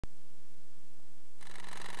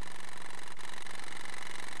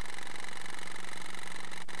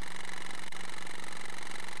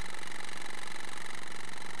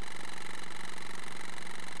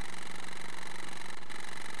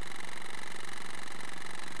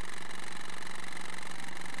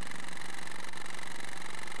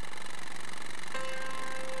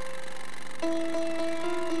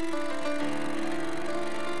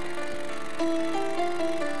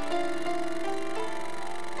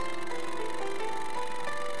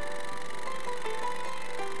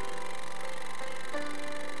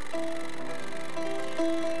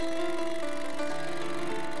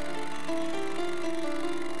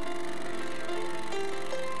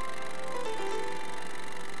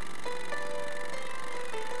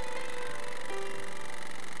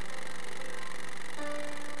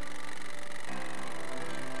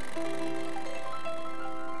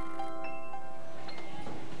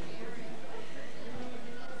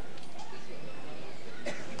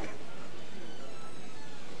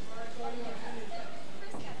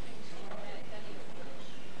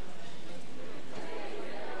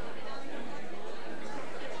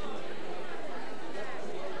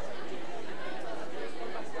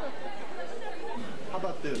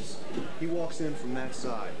about this? He walks in from that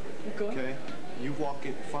side. Okay? You walk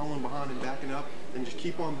in, following behind and backing up, and just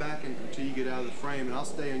keep on backing until you get out of the frame, and I'll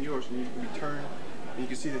stay on yours, and you turn, and you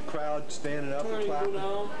can see the crowd standing up and clapping.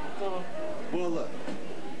 Well, look,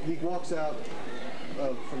 he walks out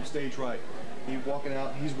from stage right. He's walking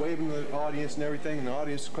out, he's waving to the audience and everything, and the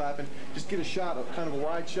audience is clapping. Just get a shot, kind of a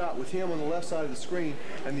wide shot with him on the left side of the screen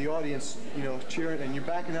and the audience, you know, cheering, and you're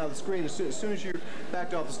backing out of the screen. As soon as you're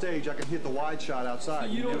backed off the stage, I can hit the wide shot outside.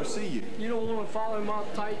 So you never see you. You don't want to follow him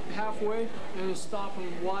out tight halfway and just stop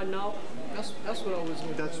him widen out. That's what I was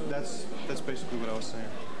doing. That's basically what I was saying.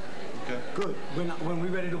 Okay. Good. When we're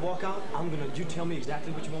ready to walk out, you tell me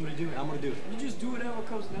exactly what you want me to do, and I'm gonna do it. You just do whatever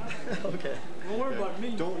comes now. Okay. Don't worry about me.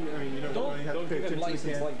 You don't really have to pay attention to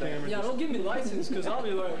the camera. Yeah, don't give me license, because I'll be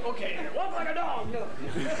like, okay, walk like a dog. No.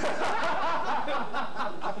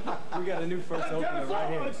 We got a new first opener right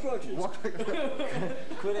here. Instructions. Walk like a dog.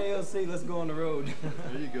 Quit ALC, let's go on the road.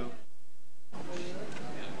 There you go.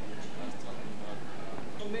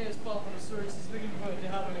 My man's popping the search. He's looking for the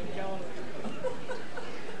Halloween calendar.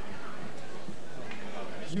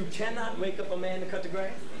 You cannot wake up a man to cut the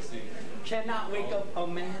grass. Cannot wake up a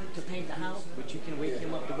man to paint the house, but you can wake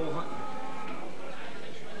him up to go hunting.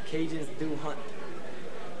 Cajuns do hunt.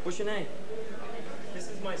 What's your name? This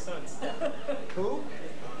is my son, Steph. Who?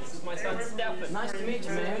 This is my son, Steph. Nice to meet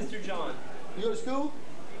you, man. Mr. John. You go to school?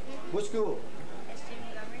 What school?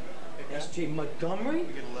 S.J. Montgomery?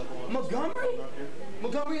 Montgomery?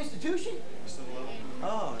 Montgomery Institution?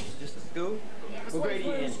 Oh, it's just a school? What grade are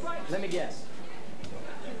you in? Let me guess.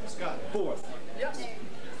 Scott. Fourth. Yes.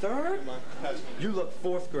 Third? You look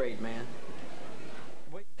fourth grade, man.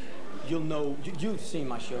 You'll know, you've seen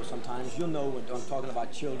my show sometimes. You'll know when I'm talking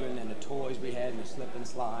about children and the toys we had and the slip and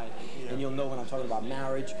slide. Yeah. And you'll know when I'm talking about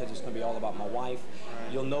marriage, because it's going to be all about my wife.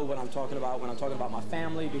 Right. You'll know what I'm talking about when I'm talking about my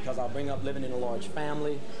family, because I'll bring up living in a large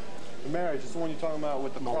family. The marriage, it's the one you're talking about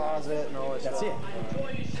with the closet and all that stuff.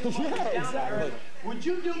 That's it. Yeah, exactly. Would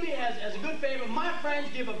you do me as a good favor, my friends,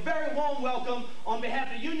 give a very warm welcome on behalf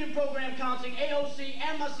of the Union Program Counseling, AOC,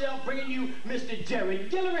 and myself, bringing you Mr. Jerry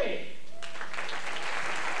Guillory.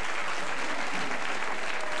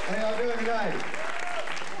 How y'all doing tonight?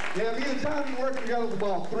 Yeah, me and Tommy working together for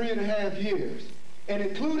about 3.5 years. And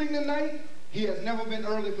including tonight, he has never been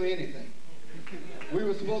early for anything. We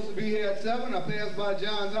were supposed to be here at 7. I passed by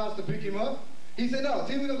John's house to pick him up. He said, no,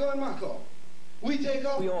 Tim, we're going to go in my car. We take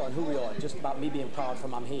off. We are and who we are. Just about me being proud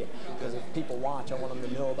from I'm here. Because if people watch, I want them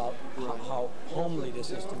to know about how homely this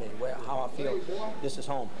is to me, how I feel this is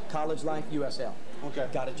home. College life, USL. Okay.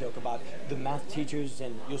 Got a joke about the math teachers,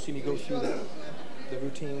 and you'll see me go through the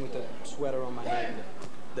routine with the sweater on my head,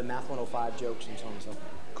 the Math 105 jokes, and so on and so forth.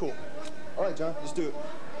 Cool. All right, John, let's do it.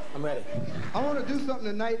 I'm ready. I want to do something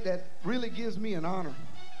tonight that really gives me an honor.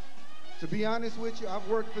 To be honest with you, I've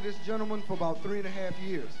worked for this gentleman for about 3.5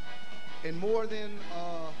 years. And more than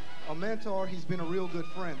a mentor, he's been a real good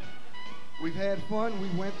friend. We've had fun. We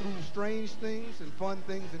went through strange things and fun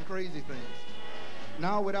things and crazy things.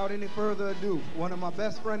 Now, without any further ado, one of my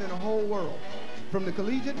best friends in the whole world, from the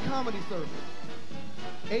collegiate comedy circuit,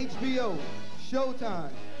 HBO,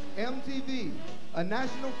 Showtime, MTV, a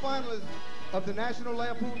national finalist of the National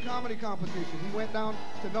Lampoon Comedy Competition. He went down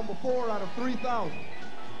to number 4 out of 3,000.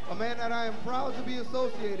 A man that I am proud to be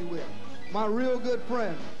associated with. My real good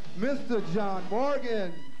friend, Mr. John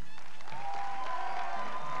Morgan.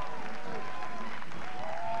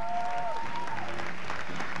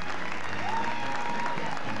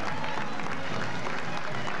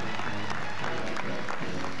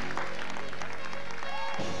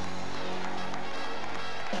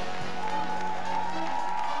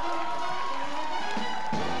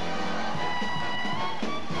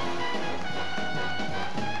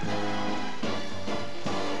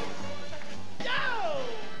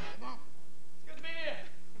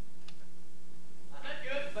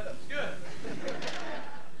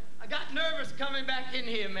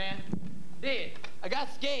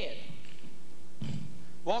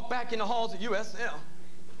 Walk back in the halls of USL.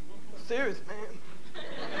 Serious, man.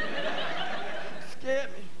 Scared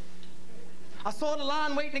me. I saw the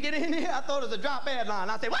line waiting to get in here. I thought it was a drop-ad line.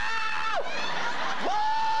 I said, whoa!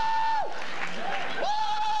 Whoa!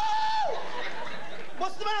 Whoa!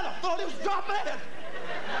 What's the matter? I thought it was drop-ad.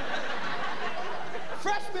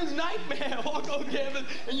 Freshman's nightmare. Walk on campus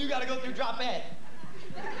and you got to go through drop-ad.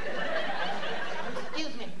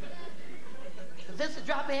 Excuse me. Is this a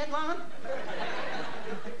drop-ad line?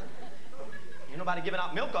 Ain't nobody giving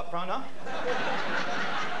out milk up front, huh?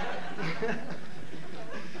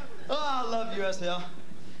 Oh, I love USL.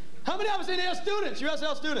 How many of us in here are students,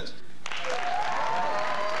 USL students?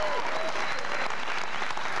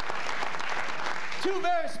 Two Two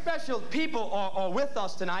very special people are with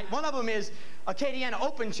us tonight. One of them is Acadiana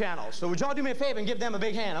Open Channel. So would y'all do me a favor and give them a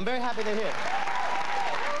big hand? I'm very happy they're here.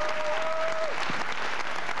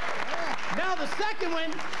 Now the second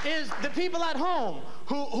one is the people at home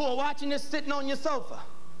who are watching this sitting on your sofa.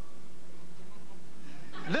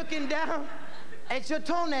 Looking down at your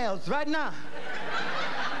toenails right now.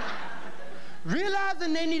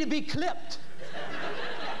 Realizing they need to be clipped.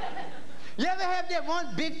 You ever have that one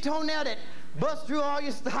big toenail that busts through all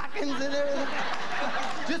your stockings and everything?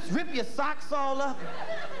 Just rip your socks all up?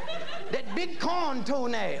 That big corn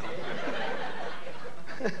toenail.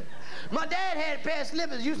 My dad had a pair of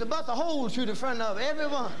slippers, used to bust a hole through the front of every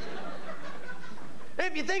one.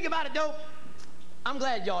 If you think about it, though, I'm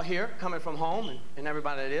glad y'all here, coming from home, and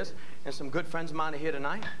everybody that is, and some good friends of mine are here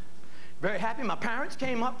tonight. Very happy. My parents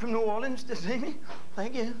came up from New Orleans to see me.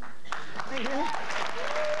 Thank you. Thank you.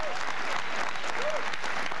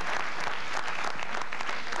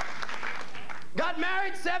 Got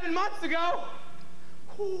married 7 months ago.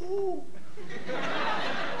 Ooh.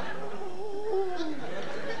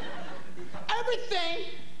 Everything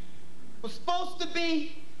was supposed to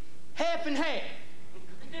be half and half.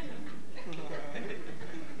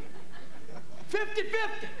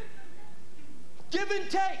 50-50. Give and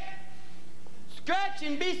take. Scratch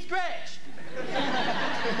and be scratched.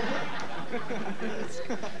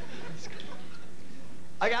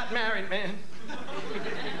 I got married, man.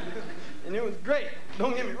 And it was great.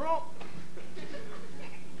 Don't get me wrong.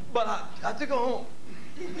 But I took her home.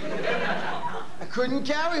 I couldn't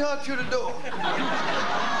carry her through the door.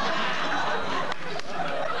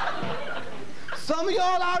 Some of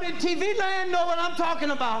y'all out in TV land know what I'm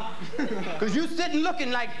talking about. Because you sitting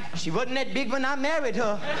looking like she wasn't that big when I married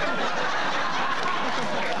her.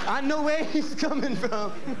 I know where he's coming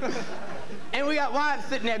from. And we got wives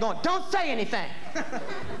sitting there going, don't say anything.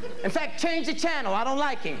 In fact, change the channel. I don't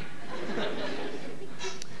like him.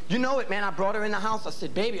 You know it, man. I brought her in the house. I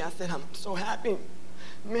said, baby, I said, I'm so happy.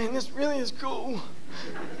 Man, this really is cool.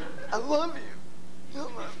 I love you. I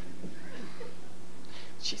love you.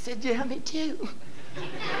 She said, yeah, me too.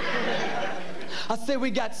 I said,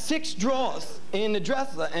 we got 6 drawers in the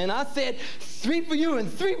dresser. And I said, 3 for you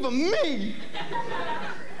and 3 for me.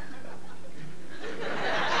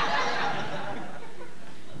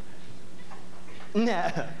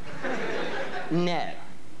 No. No.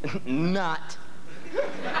 Not.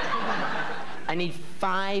 I need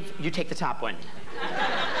 5. You take the top one.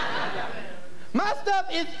 My stuff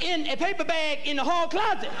is in a paper bag in the hall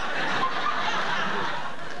closet.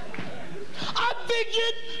 I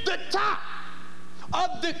figured the top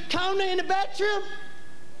of the counter in the bathroom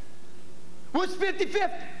was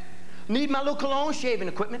 50-50. Need my little cologne shaving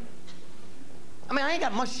equipment. I mean, I ain't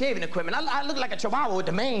got much shaving equipment. I look like a chihuahua with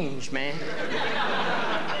the mange, man.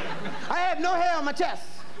 I have no hair on my chest.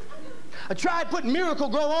 I tried putting Miracle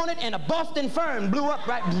Grow on it, and a Boston fern blew up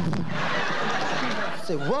right. I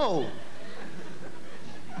said, whoa.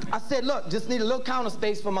 I said, look, just need a little counter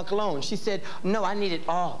space for my cologne. She said, no, I need it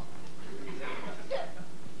all.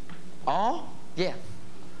 All? Yeah.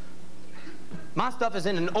 My stuff is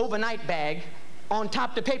in an overnight bag on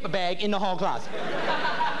top the paper bag in the hall closet.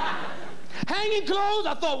 Hanging clothes,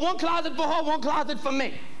 I thought 1 closet for her, 1 closet for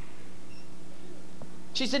me.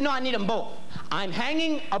 She said, no, I need them both. I'm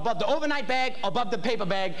hanging above the overnight bag, above the paper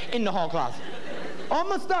bag in the hall closet. All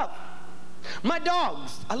my stuff. My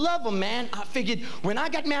dogs, I love them, man. I figured when I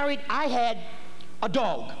got married, I had a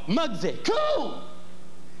dog, Muggsy. Cool.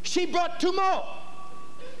 She brought 2 more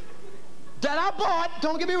that I bought,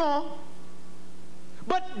 don't get me wrong.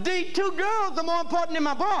 But the 2 girls are more important than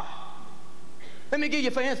my boy. Let me give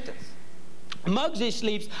you for instance. Muggsy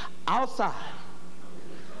sleeps outside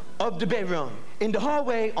of the bedroom, in the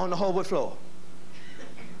hallway on the hardwood floor.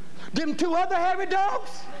 Them 2 other hairy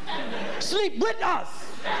dogs sleep with us.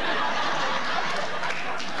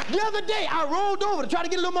 The other day, I rolled over to try to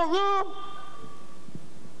get a little more room.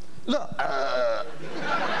 Look. I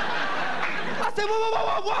said, whoa, whoa,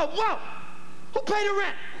 whoa, whoa, whoa. Who paid the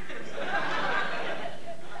rent?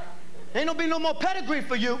 Ain't no be no more pedigree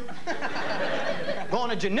for you. Going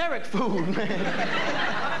to generic food,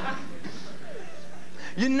 man.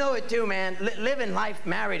 You know it too, man. Living life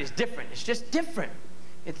married is different. It's just different.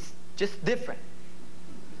 It's just different.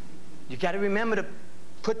 You got to remember to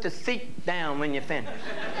put the seat down when you're finished.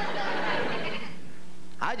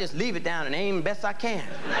 I just leave it down and aim best I can.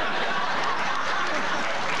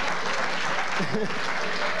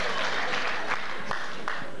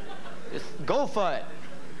 Just go for it.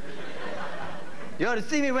 You ought to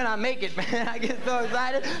see me when I make it, man. I get so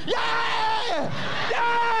excited. Yay!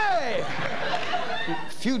 Yay! A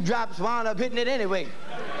few drops wound up hitting it anyway.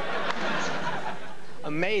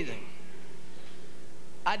 Amazing.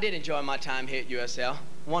 I did enjoy my time here at USL.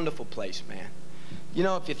 Wonderful place, man. You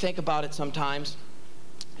know, if you think about it sometimes,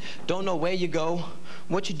 don't know where you go,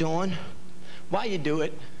 what you're doing, why you do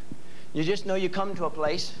it. You just know you come to a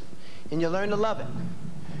place and you learn to love it.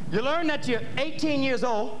 You learn that you're 18 years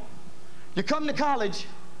old, you come to college,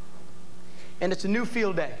 and it's a new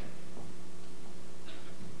field day.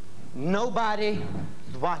 Nobody's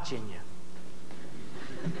watching you.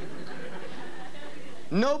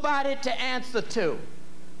 Nobody to answer to.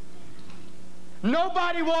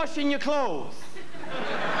 Nobody washing your clothes.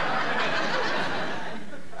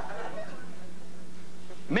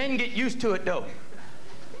 Men get used to it though.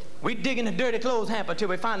 We dig in a dirty clothes hamper till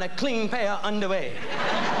we find a clean pair of underwear.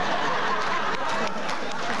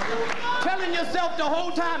 Telling yourself the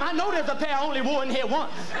whole time, I know there's a pair I only wore in here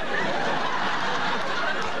once.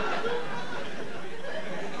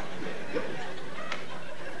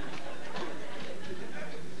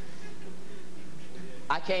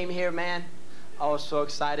 I came here, man. I was so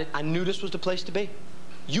excited. I knew this was the place to be.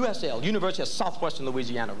 USL, University of Southwestern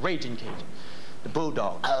Louisiana, Ragin Cajun, the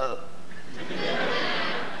Bulldog.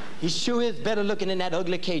 He sure is better looking than that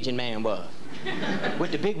ugly Cajun man was.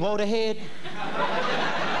 With the big water head.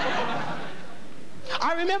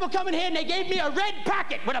 I remember coming here and they gave me a red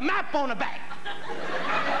packet with a map on the back.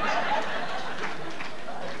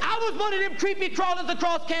 I was one of them creepy crawlers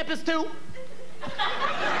across campus too.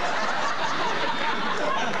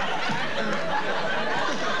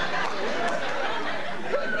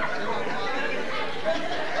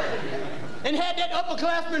 And had that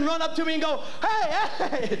upperclassman run up to me and go, hey,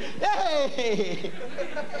 hey, hey,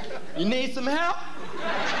 you need some help?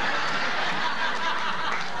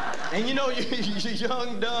 And you know, you're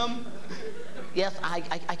young, dumb. Yes, I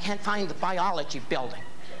can't find the biology building.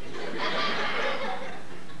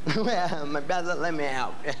 Well, my brother, let me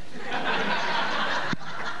help.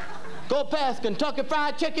 Go past Kentucky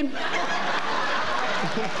Fried Chicken.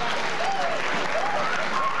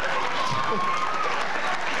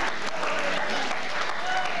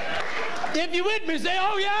 If you're with me, say,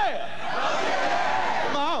 oh yeah. Oh,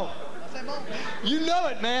 yeah. Come on. You know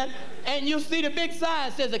it, man. And you'll see the big sign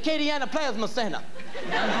that says Acadiana Plasma Center.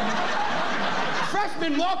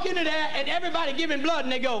 Freshmen walk into there and everybody giving blood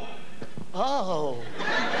and they go, oh.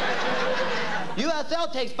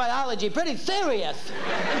 USL takes biology pretty serious.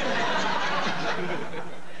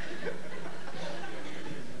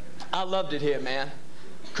 I loved it here, man.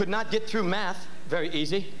 Could not get through math. Very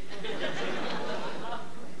easy.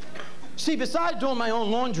 See, besides doing my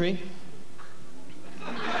own laundry,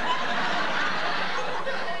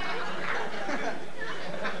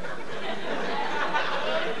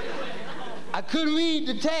 I couldn't read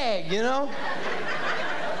the tag, you know?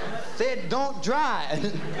 Said, don't dry.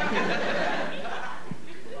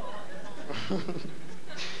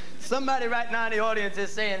 Somebody right now in the audience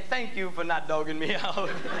is saying, thank you for not dogging me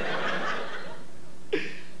out.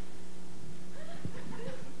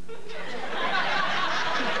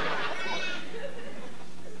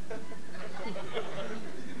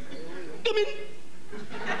 Come in.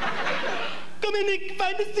 Come in, Nick.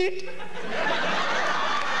 Find a seat.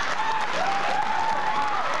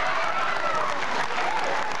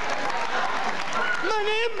 My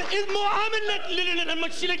name is Mohammed.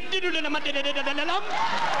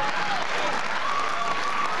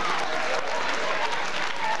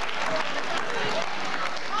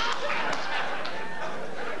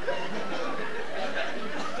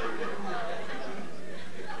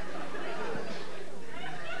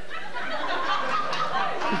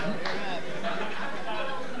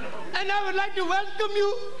 And I would like to welcome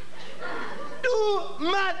you to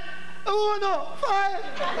Mat 105.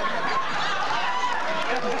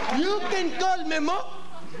 You can call me Mo.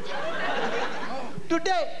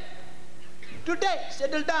 Today,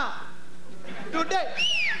 settle down. Today,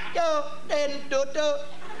 yo, then, Toto.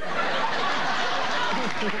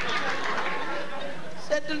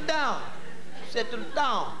 Settle down.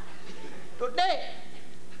 Today,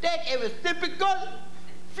 take a reciprocal,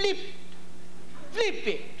 flip it. Flip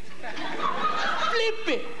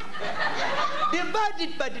it. Divide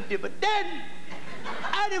it by the dividend.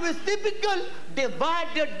 And a reciprocal, divide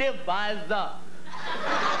the divisor.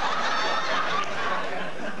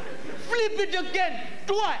 Flip it again,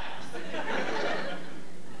 twice.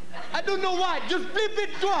 I don't know why, just flip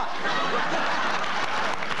it twice.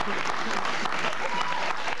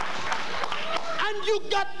 And you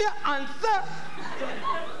got the answer.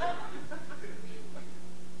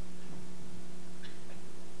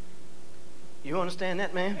 You understand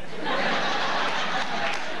that, man?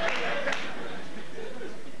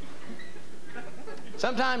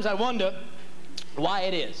 Sometimes I wonder why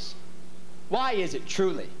it is Why is it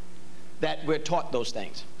truly that we're taught those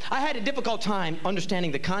things? I had a difficult time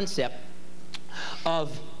understanding the concept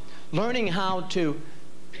of learning how to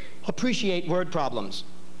appreciate word problems.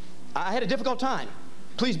 I had a difficult time.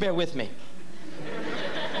 Please bear with me.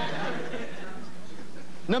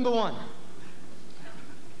 Number one,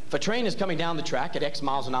 if a train is coming down the track at X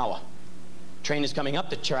miles an hour, train is coming up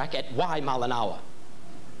the track at Y mile an hour,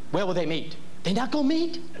 where will they meet? They're not gonna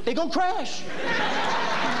meet. They're gonna crash.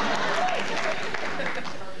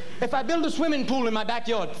 If I build a swimming pool in my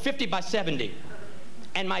backyard, 50 by 70,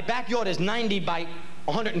 and my backyard is 90 by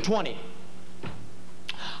 120,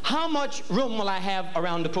 how much room will I have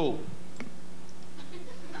around the pool?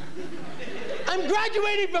 I'm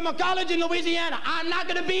graduating from a college in Louisiana. I'm not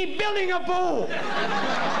going to be building a pool.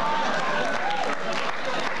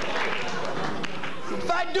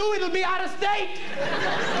 If I do, it'll be out of state.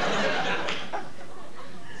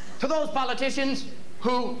 To those politicians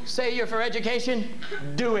who say you're for education,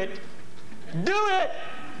 do it. Do it.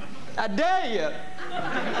 I dare you.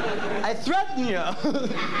 I threaten you.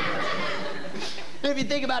 If you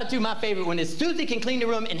think about it, too, my favorite one is Susie can clean the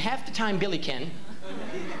room in half the time Billy can.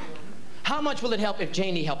 How much will it help if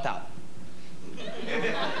Janie helped out?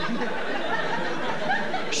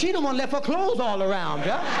 She the one left her clothes all around,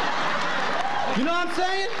 huh? You know what I'm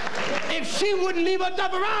saying? If she wouldn't leave her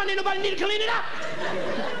stuff around, ain't nobody need to clean it up.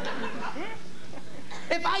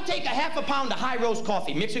 If I take a half a pound of high roast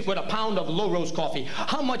coffee, mix it with a pound of low roast coffee,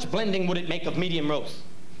 how much blending would it make of medium roast?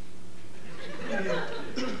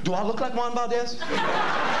 Do I look like Juan Valdez?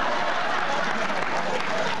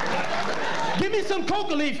 Give me some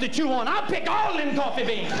coca leaves to chew on. I'll pick all them coffee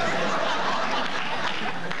beans.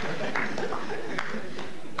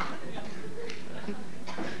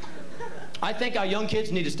 I think our young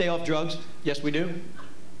kids need to stay off drugs. Yes, we do.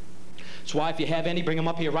 That's why if you have any, bring them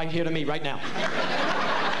up here, right here to me, right now.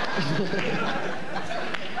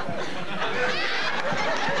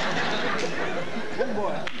 Good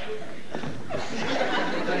boy.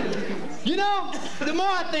 You know, the more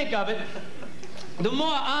I think of it, the more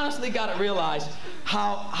I honestly got to realize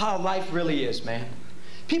how life really is, man.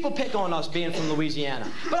 People pick on us being from Louisiana,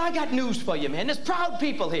 but I got news for you, man. There's proud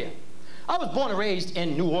people here. I was born and raised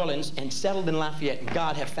in New Orleans and settled in Lafayette, and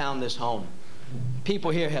God have found this home.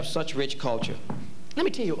 People here have such rich culture. Let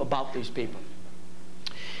me tell you about these people.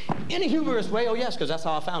 In a humorous way, oh yes, because that's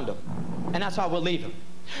how I found them, and that's how we'll leave them.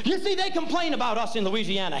 You see, they complain about us in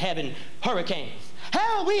Louisiana having hurricanes.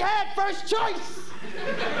 Hell, we had first choice.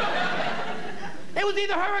 It was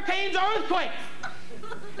either hurricanes or earthquakes.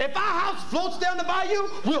 If our house floats down the bayou,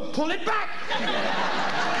 we'll pull it back.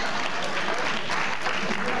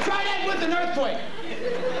 Try that with an earthquake.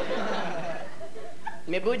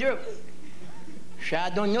 Me Bijou, I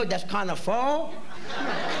don't know, that's kind of far.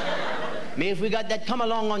 Maybe if we got that come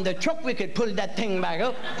along on the truck, we could pull that thing back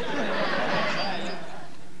up.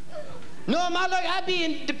 No, my luck, I be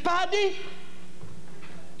in the party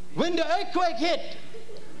when the earthquake hit.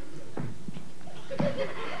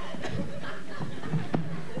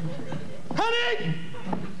 Honey!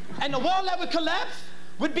 And the wall that would collapse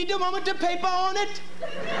would be the one with the paper on it.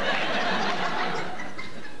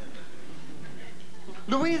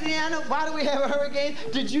 Louisiana, why do we have a hurricane?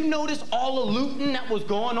 Did you notice all the looting that was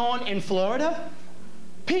going on in Florida?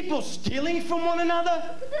 People stealing from one another?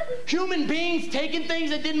 Human beings taking things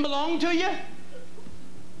that didn't belong to you?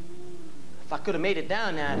 If I could have made it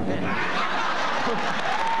down there, I'd been.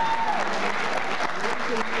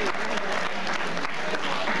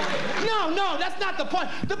 No, that's not the point.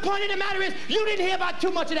 The point of the matter is, you didn't hear about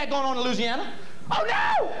too much of that going on in Louisiana. Oh,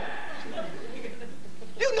 no!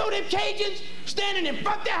 You know them Cajuns standing in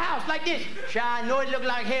front of their house like this. Sure, I know it look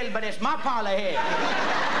like hell, but it's my parlor here.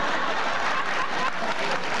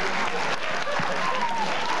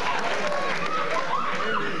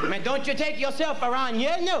 Man, don't you take yourself around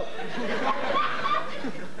here, no.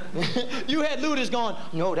 You had looters going,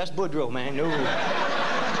 no, that's Boudreaux, man, no.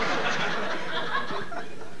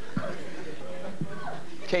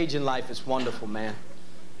 Cajun life is wonderful, man.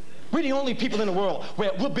 We're the only people in the world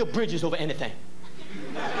where we'll build bridges over anything.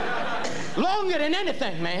 Longer than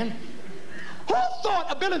anything, man. Who thought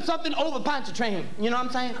of building something over Pontchartrain? You know what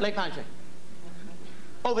I'm saying? Lake Pontchartrain.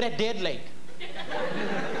 Over that dead lake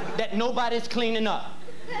that nobody's cleaning up.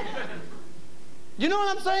 You know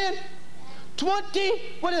what I'm saying?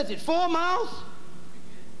 4 miles?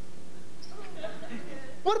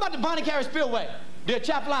 What about the Bonnie-Carey Spillway? The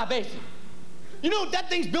Chapelin Basin? You know that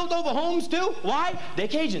thing's built over homes too? Why? They're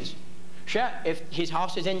Cajuns. Sure, if his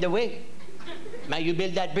house is in the way, man, you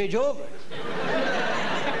build that bridge over.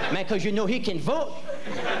 Man, because you know he can vote.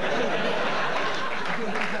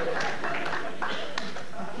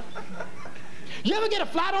 You ever get a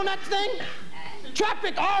flat on that thing?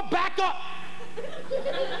 Traffic all back up.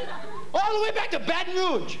 All the way back to Baton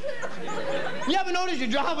Rouge. You ever notice you're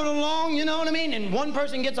driving along, you know what I mean, and one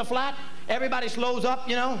person gets a flat, everybody slows up,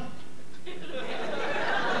 you know?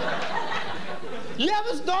 You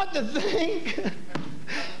ever start to think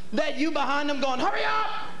that you behind them going, hurry up!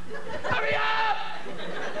 Hurry up!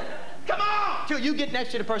 Come on! Till you get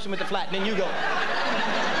next to the person with the flat, and then you go.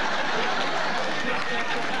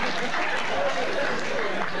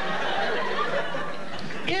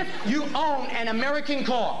 If you own an American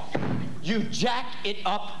car, you jack it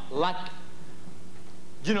up like,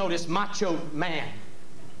 you know, this macho man.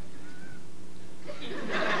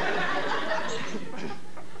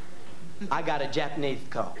 I got a Japanese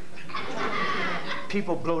car.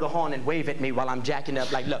 People blow the horn and wave at me while I'm jacking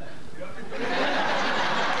up like, look.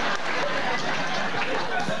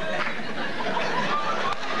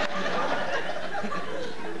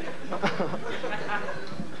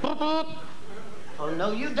 Oh,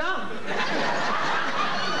 no, you don't.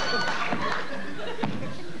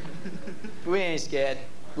 We ain't scared.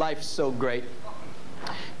 Life's so great.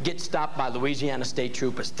 Get stopped by Louisiana state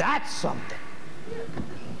troopers. That's something.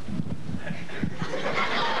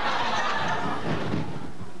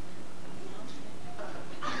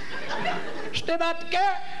 Step out the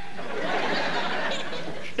car.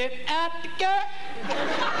 Step out the car.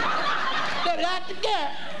 Step out the car.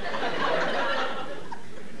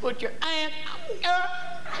 Put your hands out the car.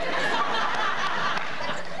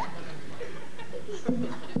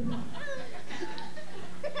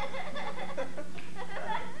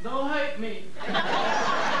 Don't hurt me.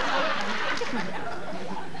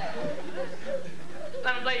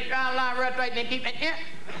 Let me play you drive line right there, keep it here.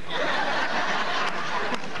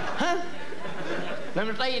 Huh? Let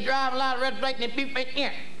me play you drive line right there, keep it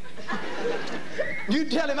here. You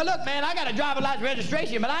tell him, look, man, I got a driver's license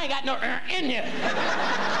registration, but I ain't got no in here.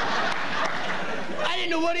 I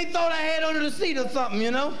didn't know what he thought I had under the seat or something,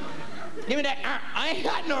 you know? Give me that, I ain't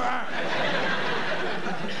got no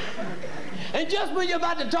And just when you're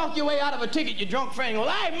about to talk your way out of a ticket, your drunk friend goes,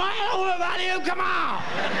 hey, man, I don't know about you, come on.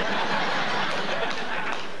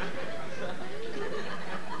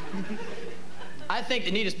 I think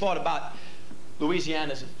the neatest part about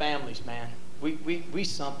Louisiana is the families, man. We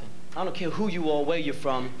something. I don't care who you are, where you're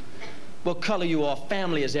from, what color you are.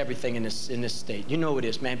 Family is everything in this state. You know it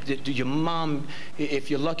is, man. Your mom, if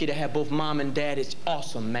you're lucky to have both mom and dad, it's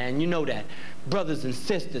awesome, man. You know that. Brothers and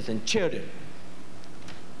sisters and children.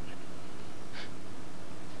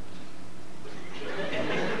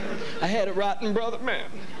 I had a rotten brother, man.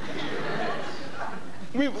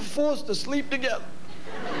 We were forced to sleep together.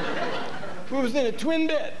 We was in a twin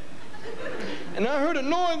bed. And I heard a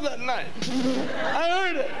noise that night. I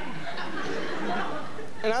heard it.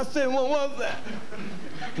 And I said, what was that?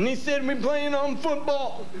 And he said, we playing on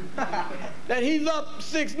football. That he's up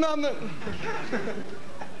 6-0.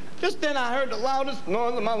 Just then I heard the loudest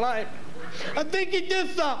noise of my life. I think he did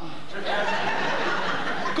something.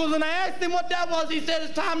 Because when I asked him what that was, he said,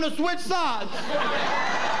 it's time to switch sides.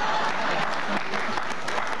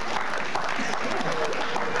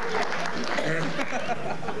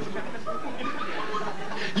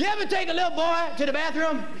 You ever take a little boy to the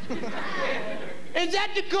bathroom? Is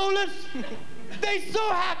that the coolest? They so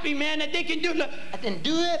happy, man, that they can do it. Look, I didn't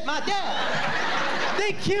do it myself.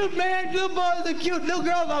 They cute, man. Little boys are cute. Little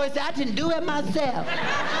girls always say, I didn't do it myself.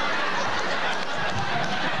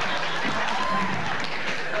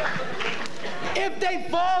 If they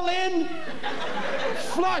fall in,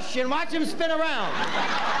 flush and watch them spin around.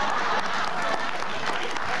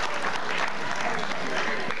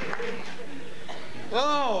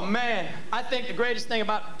 Oh, man. I think the greatest thing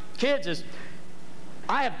about kids is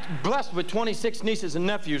I have blessed with 26 nieces and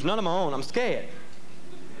nephews, none of my own. I'm scared.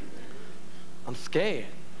 I'm scared.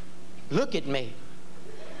 Look at me.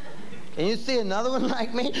 Can you see another one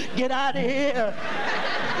like me? Get out of here.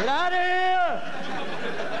 Get out of here.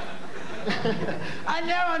 I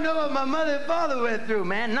never know what my mother and father went through,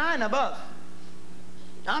 man. 9 of us.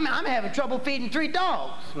 I'm having trouble feeding 3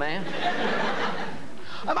 dogs, man.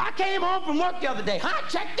 I came home from work the other day. Huh?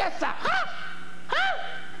 Check this out. Huh? Huh?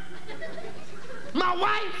 My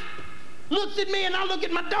wife looks at me and I look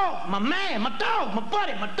at my dog. My man, my dog, my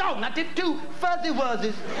buddy, my dog. Not them 2 fuzzy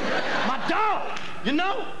wuzzies. My dog, you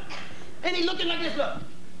know? And he looking like this, look.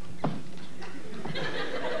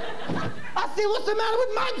 I said, what's the matter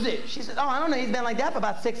with Muggsy? She said, oh, I don't know. He's been like that for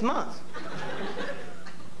about 6 months.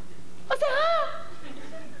 I said, huh?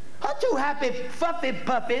 Her 2 happy, fluffy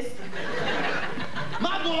puppies.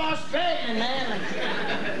 My boy Australian,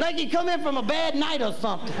 man. Like he come in from a bad night or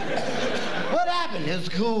something. What happened? It was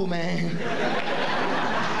cool, man.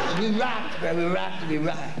 We rocked, bro. We rocked. We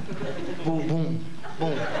rocked. Boom, boom,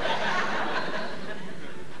 boom.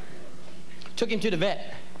 Took him to the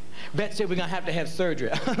vet. Vet said we're gonna have to have surgery.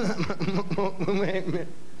 Wait a minute.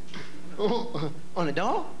 On the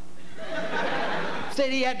dog?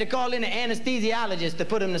 Said he had to call in an anesthesiologist to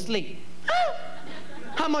put him to sleep.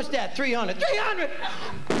 How much that? 300. 300!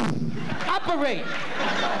 Operate.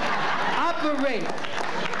 Operate.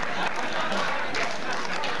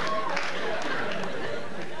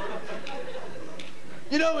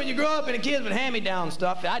 You know, when you grow up and the kids would hand me down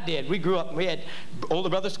stuff, I did. We grew up, we had older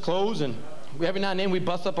brothers' clothes, and every now and then we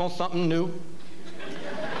bust up on something new.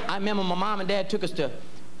 I remember my mom and dad took us to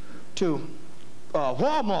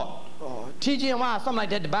Walmart, TG&Y, something like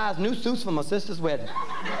that, to buy us new suits for my sister's wedding.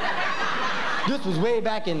 This was way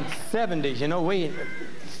back in 70s, you know, way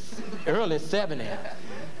early 70s.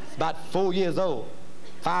 It's about 4 years old,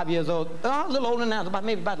 5 years old, a little older now,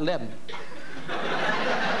 maybe about 11.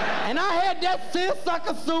 And I had that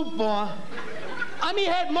seersucker suit, boy. I mean,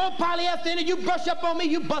 it had more polyester in it. You brush up on me,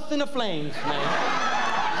 you bust into flames, man.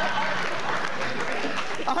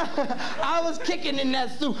 I was kicking in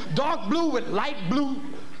that suit, dark blue with light blue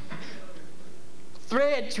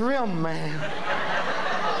thread trim, man.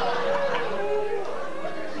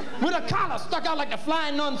 With a collar stuck out like the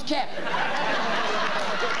flying nun's cap.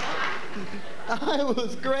 It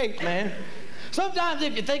was great, man. Sometimes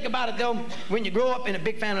if you think about it, though, when you grow up in a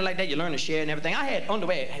big family like that, you learn to share and everything. I had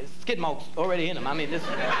underwear, skid marks already in them. I mean, just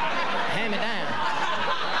hand me down.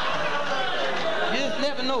 You just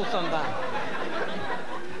never know sometimes.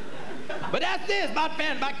 But that's this, about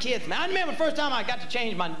family, about kids, man. I remember the first time I got to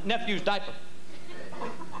change my nephew's diaper.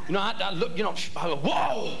 You know, I look, you know, I go,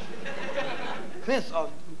 whoa! This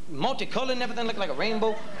multicolored and everything looked like a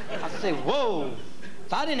rainbow. I say, whoa.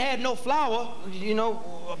 So I didn't have no flour, you know,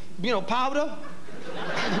 powder.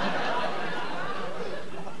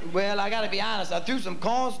 Well, I gotta be honest, I threw some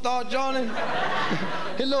cornstarch on it.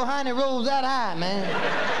 His little hiney rose that high, man.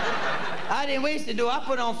 I didn't waste it, though. I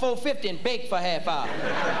put it on 450 and baked for a half hour.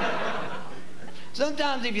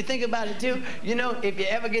 Sometimes if you think about it, too, you know, if you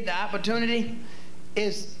ever get the opportunity,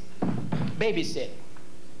 is babysit.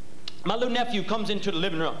 My little nephew comes into the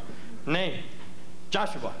living room, name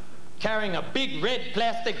Joshua, carrying a big red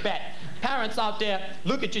plastic bat. Parents out there,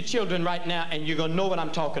 look at your children right now and you're gonna know what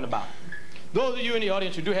I'm talking about. Those of you in the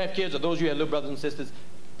audience who do have kids, or those of you who have little brothers and sisters,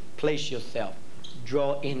 place yourself,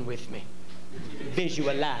 draw in with me,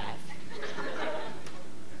 visualize.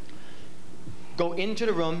 Go into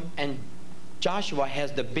the room and Joshua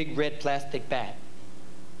has the big red plastic bat.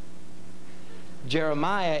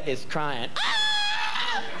 Jeremiah is crying.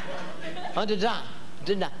 Ah! I did not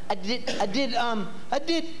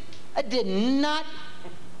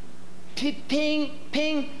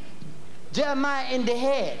ping Jeremiah in the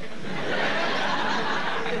head.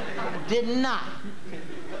 Did not.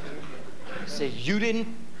 Said, you didn't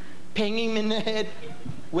ping him in the head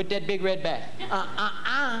with that big red bat.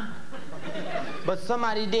 But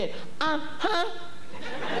somebody did.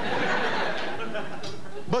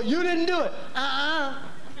 But you didn't do it.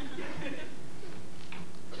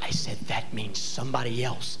 I said, that means somebody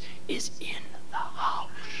else is in the house.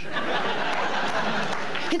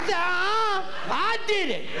 He said, I did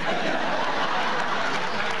it.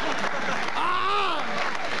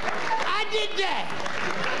 I did that.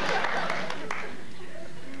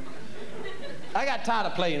 I got tired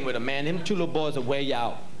of playing with them, man. Them two little boys will wear you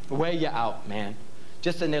out. Wear you out, man.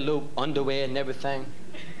 Just in their little underwear and everything.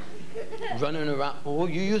 Running around. Oh,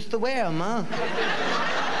 you used to wear them, huh?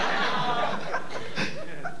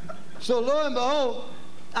 So lo and behold,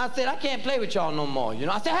 I said, I can't play with y'all no more. You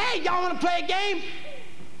know, I said, hey, y'all want to play a game?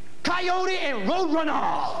 Coyote and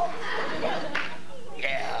Roadrunner.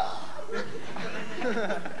 Yeah.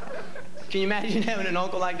 Can you imagine having an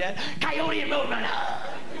uncle like that? Coyote and Roadrunner.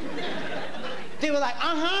 They were like,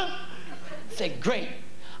 I said, great.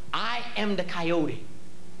 I am the coyote.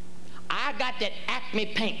 I got that Acme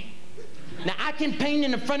paint. Now, I can paint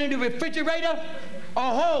in the front of the refrigerator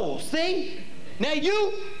a hole, see? Now,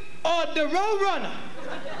 you are the Roadrunner.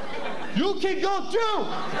 You can go through.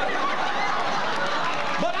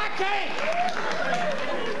 But I can't.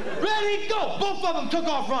 Ready, go. Both of them took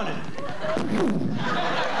off running.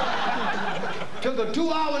 Took a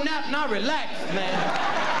 2-hour nap, and I relaxed, man.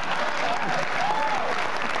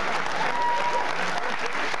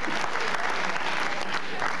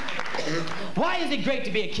 Why is it great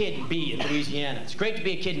to be a kid and be in Louisiana? It's great to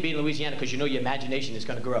be a kid and be in Louisiana because you know your imagination is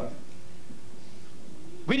going to grow.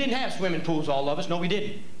 We didn't have swimming pools, all of us. No, we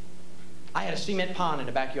didn't. I had a cement pond in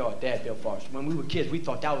the backyard Dad built for us. When we were kids, we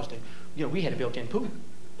thought that was the, you know, we had a built-in pool.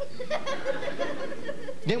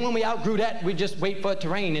 Then when we outgrew that, we'd just wait for it to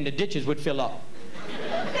rain and the ditches would fill up.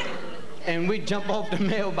 And we'd jump off the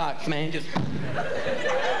mailbox, man, just...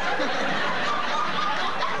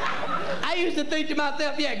 I used to think to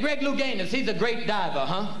myself, yeah, Greg Louganis, he's a great diver,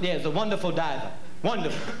 huh? Yeah, he's a wonderful diver.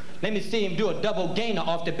 Wonderful. Let me see him do a double gainer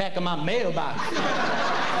off the back of my mailbox.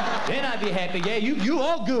 Then I'd be happy. Yeah, you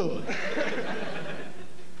all good.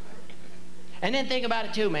 And then think about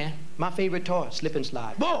it too, man. My favorite toy, slip and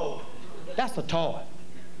slide. Whoa, that's a toy.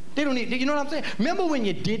 They don't need, you know what I'm saying? Remember when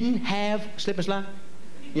you didn't have slip and slide?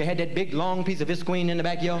 You had that big long piece of visqueen in the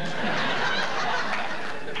backyard?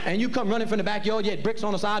 And you come running from the backyard, you had bricks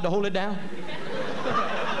on the side to hold it down?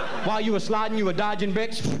 While you were sliding, you were dodging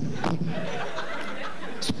bricks?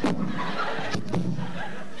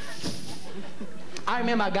 I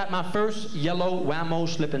remember I got my first yellow Whammo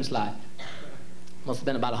slip and slide. Must have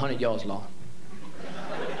been about 100 yards long.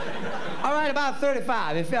 All right, about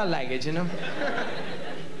 35. It felt like it, you know.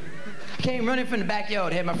 I came running from the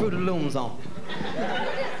backyard, had my Fruit of the Looms on.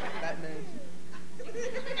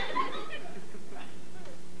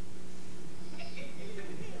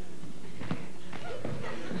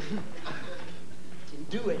 Didn't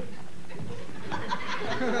do it.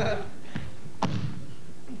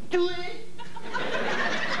 Do it.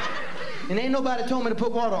 And ain't nobody told me to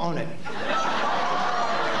put water on it.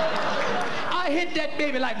 I hit that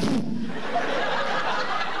baby like...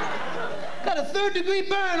 Got a 3rd-degree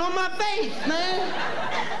burn on my face, man.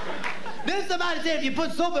 Then somebody said if you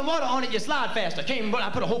put soap and water on it, you slide faster. I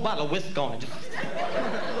put a whole bottle of whisk on it.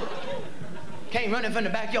 Came running from the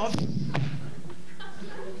backyard.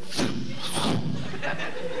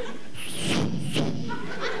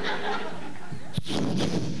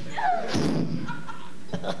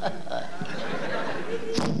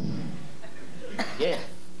 Yeah.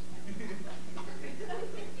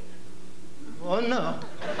 Oh, no.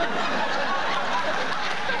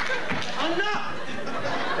 Oh, no.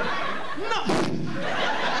 No.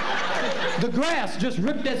 The grass just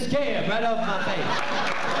ripped that scab right off my face.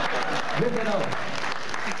 Rip it off.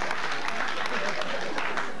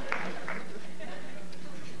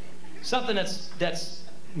 Something that's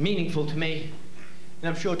meaningful to me, and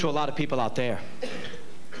I'm sure to a lot of people out there,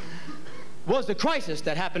 was the crisis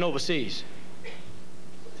that happened overseas.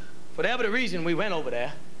 For whatever the reason we went over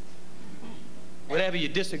there, whatever you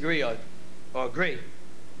disagree or agree,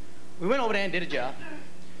 we went over there and did a job.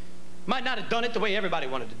 Might not have done it the way everybody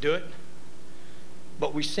wanted to do it,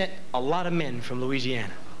 but we sent a lot of men from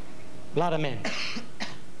Louisiana. A lot of men.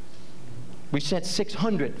 We sent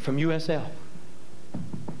 600 from USL.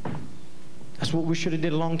 That's what we should have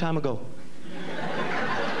did a long time ago.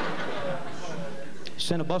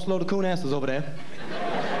 Send a busload of coon asses over there.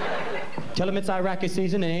 Tell them it's Iraqi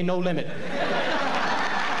season and ain't no limit.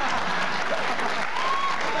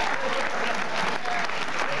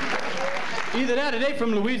 Either that or they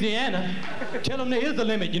from Louisiana. Tell them there is a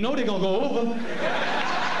limit. You know they're gonna go over.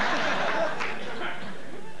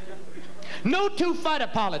 No 2 fighter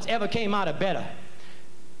pilots ever came out of better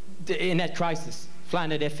in that crisis. Flying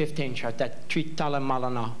that F-15 chart, that Tritala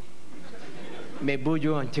Malana. Me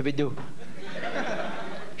Bijou and Bijou.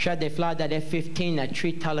 Should they fly that F-15 at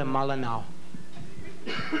Tritala Malana?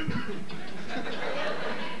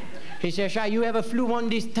 He said, "Shah, you ever flew one of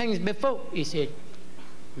these things before?" He said,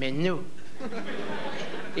 "Me no."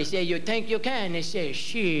 He said, "You think you can?" He said,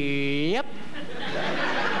 "Yep."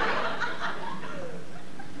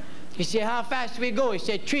 He said, "How fast we go?" He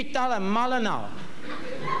said, 3 miles an hour.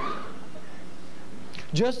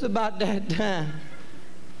 Just about that time,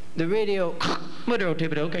 the radio,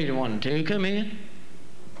 okay, you want to come in?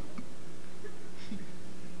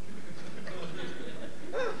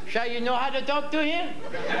 Shall you know how to talk to him?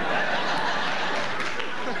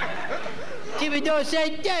 Thibodeau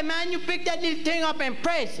said, "Yeah, man, you pick that little thing up and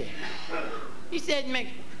press it." He said, "Man,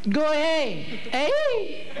 go ahead."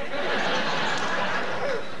 Hey.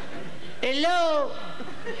 Hello.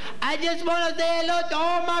 I just want to say hello to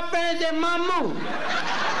all my friends in Mamu.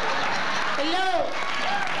 Hello.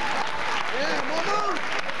 Yeah, Mamu.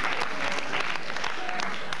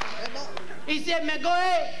 He said, "Man, go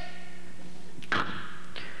ahead."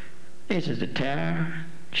 This is the tower.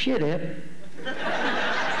 Shut up.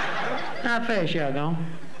 How fast y'all going?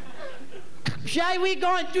 Shy, we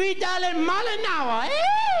going $3 miles an hour.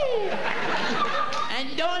 Hey!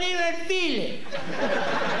 And don't even feel it.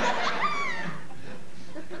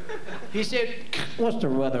 He said, "What's the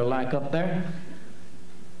weather like up there?"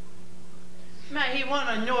 Man, he want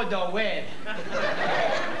to know the weather.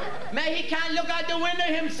 Man, he can't look out the window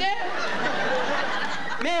himself.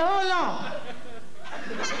 Man, hold on.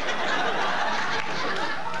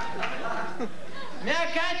 Man, I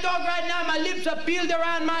can't talk right now. My lips are peeled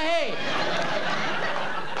around my head.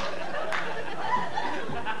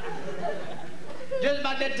 Just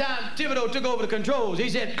about that time, Thibodeau took over the controls. He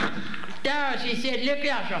said, Darryl, he said, look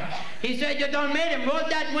here, sir. He said, you done made him roll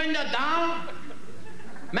that window down.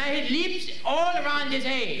 Man, his lips all around his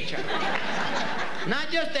head, sir.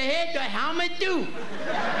 Not just the head, the helmet too.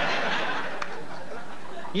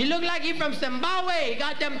 He looked like he from Zimbabwe. He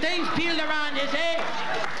got them things peeled around his head.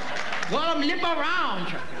 Got them lip around,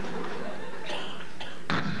 sir.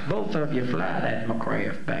 Both of you fly that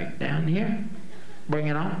McCraft back down here. Bring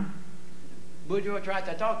it on. Bijou tried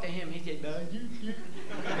to talk to him. He said,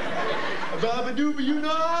 Baba Dooba, you know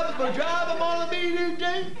how to drive him on me this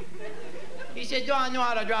thing? He said, do I know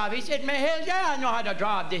how to drive? He said, man, hell yeah, I know how to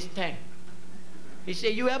drive this thing. He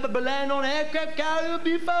said, you ever been landing on an aircraft carrier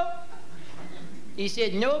before? He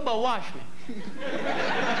said, no, but watch me.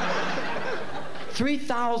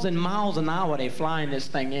 3,000 miles an hour they flying this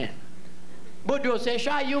thing in. Bijou said,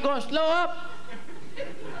 Shy, you gonna slow up?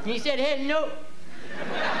 He said, hell no.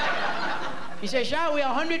 He said, Shy, we're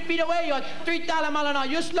 100 feet away, you're 3,000 miles an hour,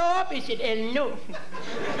 you slow up? He said, hell no.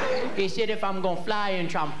 He said, if I'm gonna fly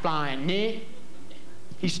in, I'm flying, nah.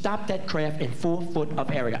 He stopped that craft in 4 foot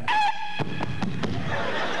of area.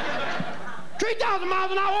 3,000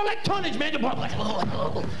 miles an hour, all that tonnage, man.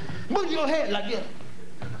 Move your head like this.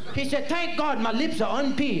 He said, thank God my lips are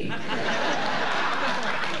unpeeled.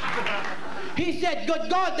 He said, good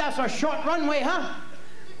God, that's a short runway, huh?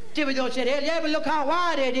 Thibodeau said, hell yeah, but look how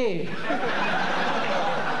wide it is.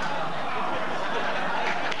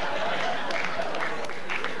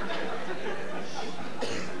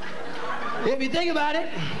 If you think about it,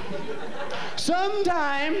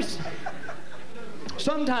 sometimes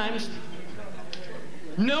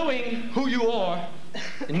knowing who you are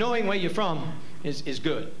and knowing where you're from is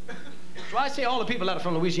good. So I say all the people that are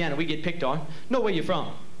from Louisiana, we get picked on, know where you're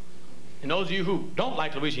from. And those of you who don't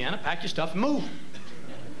like Louisiana, pack your stuff and move.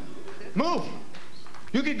 Move.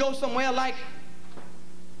 You could go somewhere like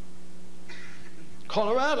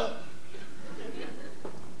Colorado,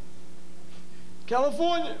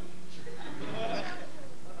 California.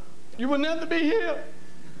 You would never be here.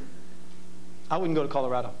 I wouldn't go to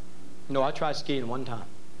Colorado. No, I tried skiing one time.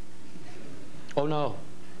 Oh no.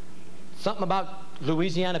 Something about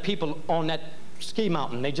Louisiana people on that ski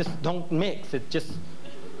mountain, they just don't mix. It's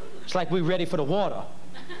like we're ready for the water.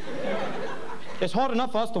 It's hard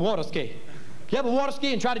enough for us to water ski. You ever water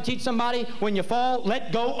ski and try to teach somebody when you fall,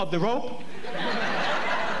 let go of the rope?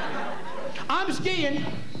 I'm skiing.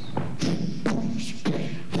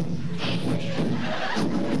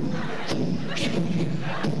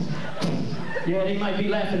 Yeah, they might be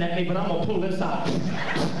laughing at me, but I'm gonna pull this out.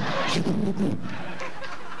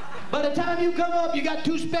 By the time you come up, you got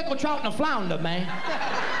 2 speckled trout and a flounder, man.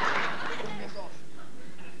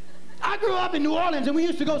 I grew up in New Orleans, and we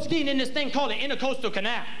used to go skiing in this thing called the Intercoastal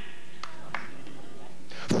Canal.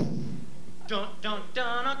 Dun, dun,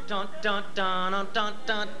 dun, dun, dun, dun, dun,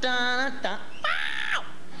 dun, dun, dun. Wow!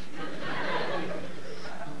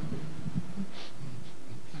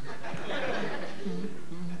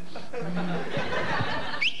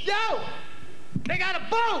 Yo! They got a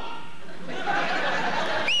boat!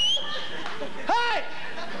 Hey!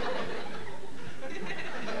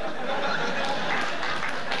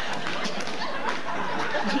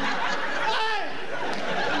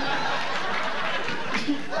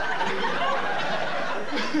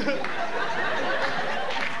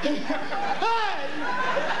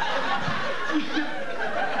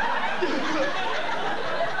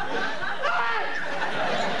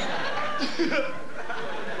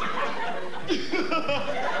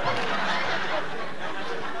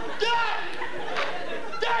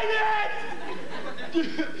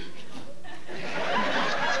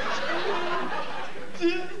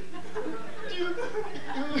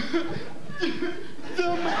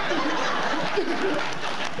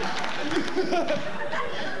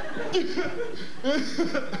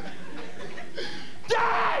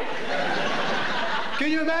 Die! Can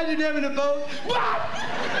you imagine them in a boat? What?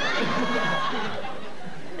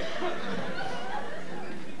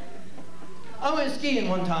 I went skiing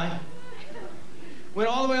one time. Went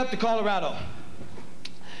all the way up to Colorado.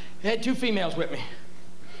 I had 2 females with me.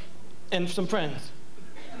 And some friends.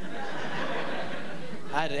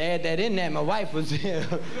 I had to add that in there. My wife was there.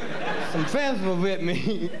 Some friends were with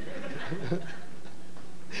me.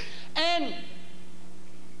 And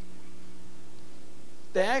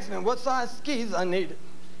they asked me what size skis I needed.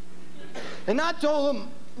 And I told them,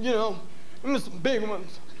 you know, them are some big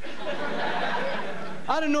ones.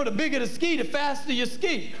 I didn't know the bigger the ski, the faster you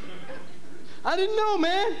ski. I didn't know,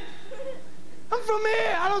 man. I'm from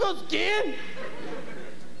here. I don't go skiing.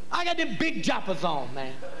 I got them big joppers on,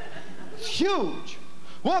 man. It's huge.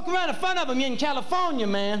 Walk around in front of them in California,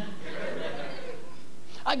 man.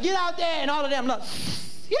 I get out there and all of them look,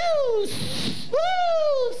 woo,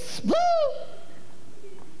 woo, woo.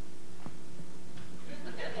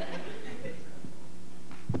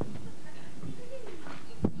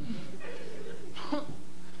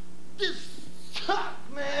 This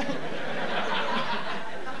sucks, man.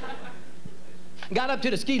 Got up to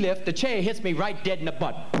the ski lift, the chair hits me right dead in the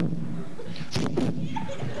butt.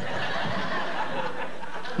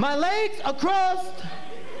 My legs are crossed,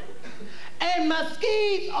 and my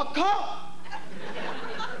skis are caught.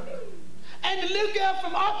 And the little girl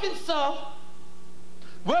from Arkansas,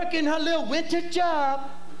 working her little winter job,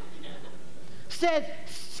 says,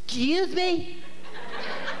 excuse me,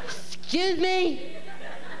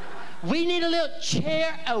 we need a little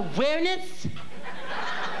chair awareness.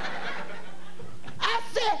 I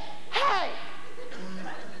said, hey,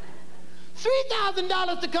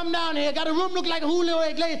 $3,000 to come down here. Got a room look like Julio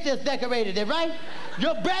Iglesias decorated it, right?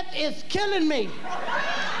 Your breath is killing me.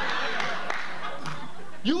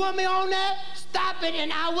 You want me on that? Stop it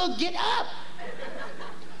and I will get up.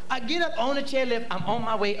 I get up on the chairlift. I'm on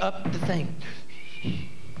my way up the thing.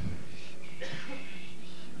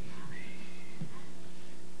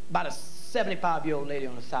 About a 75-year-old lady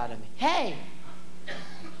on the side of me. Hey,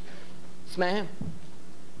 ma'am,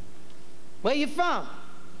 where you from?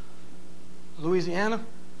 Louisiana.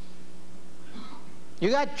 You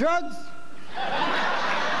got drugs?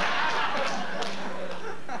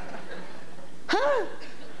 Huh?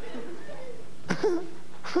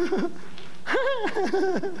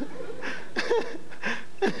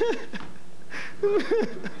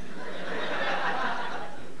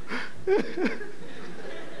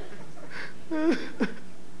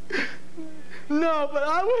 No, but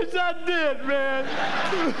I wish I did, man.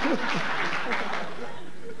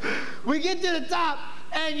 We get to the top,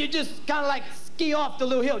 and you just kind of like ski off the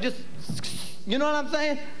little hill. Just, you know what I'm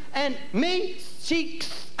saying? And me,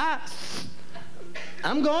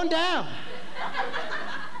 I'm going down.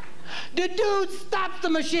 The dude stops the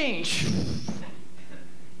machine.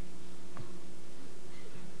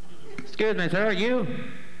 Excuse me, sir, you?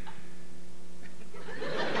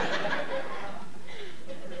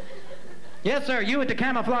 Yes, sir, you with the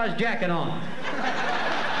camouflage jacket on.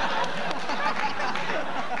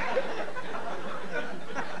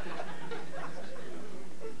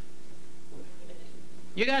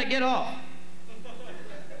 You gotta get off.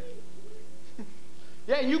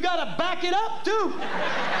 Yeah, and you gotta back it up, too.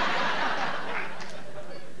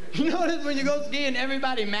 You notice when you go skiing,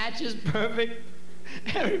 everybody matches perfect?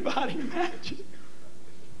 Everybody matches.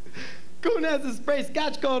 Coon has a spray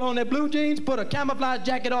Scotch coat on their blue jeans, put a camouflage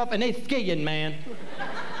jacket off, and they skiing, man.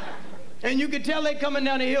 And you can tell they coming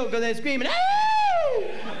down the hill because they're screaming,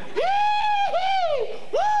 hey! Yee-hee!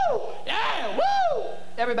 Woo! Yeah, woo!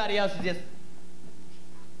 Everybody else is just...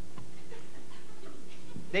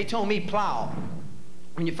 They told me plow.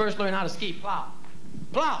 When you first learn how to ski, plow.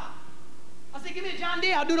 Plow. I said, give me a John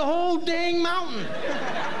Deere, I'll do the whole dang mountain.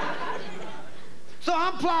 So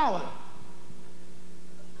I'm plowing.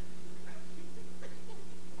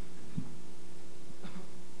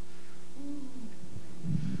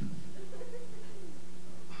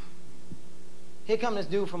 Here comes this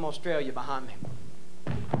dude from Australia behind me.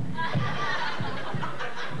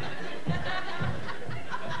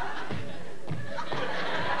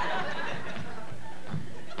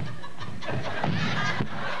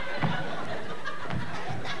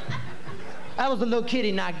 That was a little kid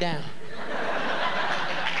he knocked down.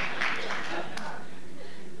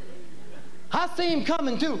 I see him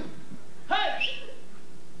coming too. Hey!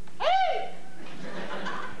 Hey!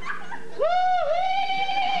 Woo-wee!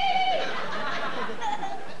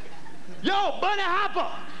 Yo, Bunny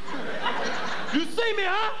Hopper! You see me,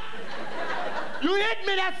 huh? You hit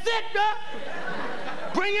me, that's it,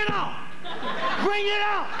 huh? Bring it on! Bring it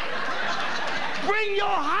on! Bring your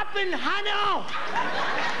hopping honey on!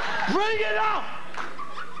 Bring it on!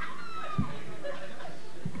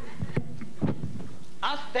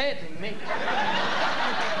 I stared at me.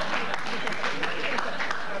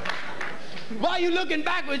 While you looking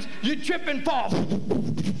backwards, you trip and fall.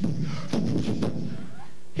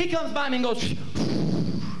 He comes by me and goes,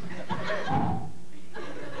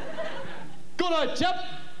 good night, chap.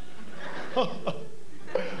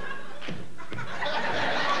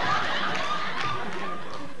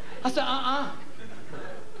 I said,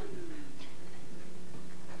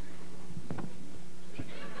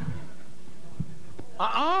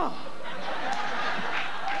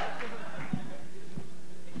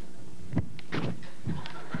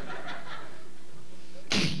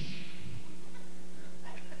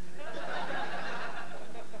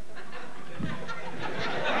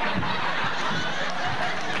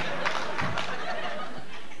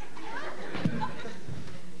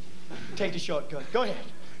 shortcut. Go ahead.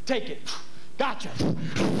 Take it. Gotcha.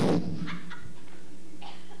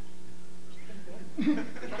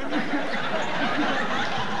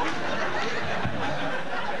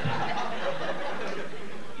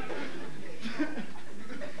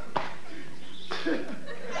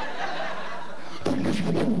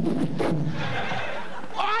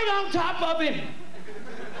 Right on top of him.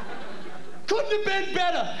 Couldn't have been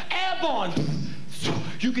better. Airborne.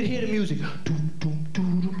 You could hear the music.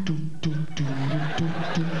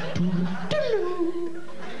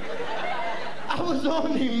 I was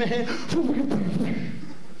on him, man.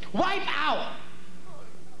 Wipe out.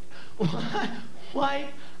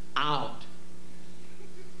 Wipe out.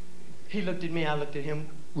 He looked at me, I looked at him,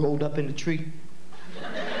 rolled up in the tree.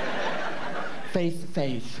 Face to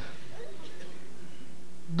face.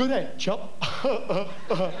 Good day, Chup.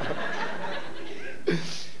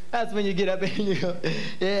 That's when you get up and you go,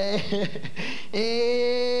 yeah,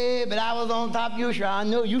 yeah, but I was on top of you, sure. I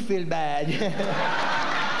know you feel bad.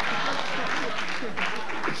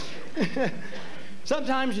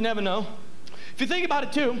 Sometimes you never know. If you think about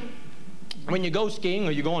it too, when you go skiing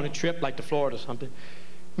or you go on a trip like to Florida or something,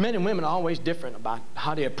 men and women are always different about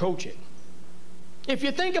how they approach it. If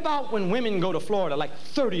you think about when women go to Florida, like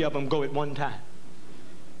 30 of them go at one time.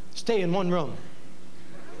 Stay in one room.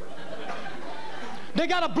 They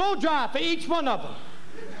got a blow dry for each one of them.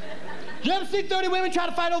 You ever see 30 women try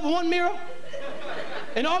to fight over one mirror?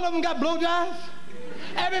 And all of them got blow dries?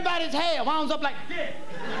 Everybody's hair wounds up like this.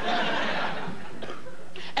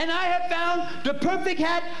 And I have found the perfect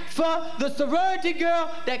hat for the sorority girl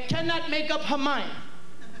that cannot make up her mind.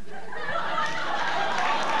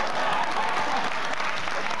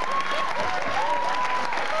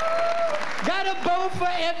 Got a bow for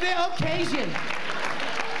every occasion.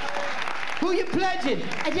 Who you pledging?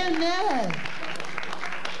 I don't know.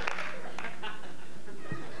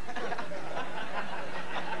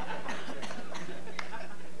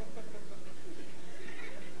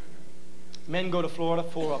 Men go to Florida,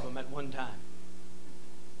 4 of them at one time.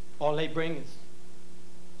 All they bring is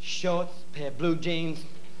shorts, a pair of blue jeans,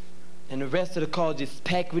 and the rest of the car just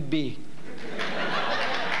packed with beer.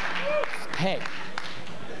 Packed.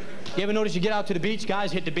 You ever notice you get out to the beach,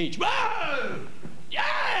 guys hit the beach. Whoa!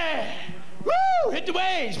 Yeah! Woo! Hit the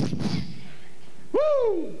waves!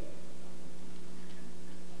 Woo!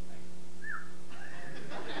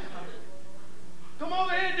 Come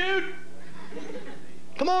over here, dude!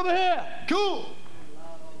 Come over here! Cool!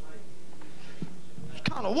 It's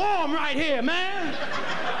kind of warm right here, man!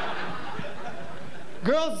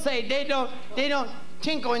 Girls say they don't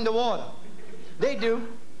tinkle in the water. They do.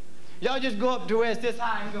 Y'all just go up to where it's this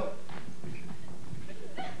high and go.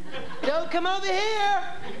 Yo, come over here.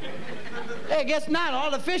 Hey, guess not.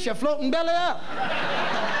 All the fish are floating belly up.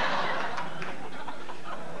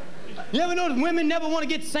 You ever notice women never want to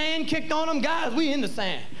get sand kicked on them? Guys, we in the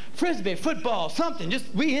sand. Frisbee, football, something.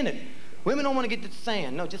 Just we in it. Women don't want to get the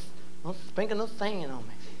sand. No, just don't sprinkle no sand on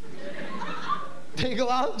me. They go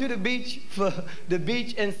out to the beach for the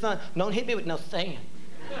beach and sun. Don't hit me with no sand.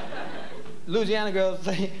 Louisiana girls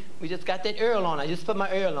say, we just got that Earl on. I just put my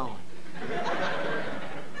Earl on.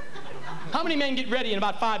 How many men get ready in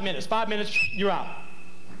about 5 minutes? 5 minutes, you're out.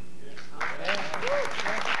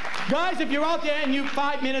 Guys, if you're out there and you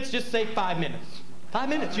 5 minutes, just say 5 minutes. 5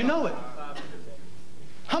 minutes, you know it.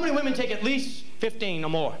 How many women take at least 15 or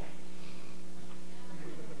more?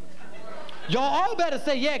 Y'all all better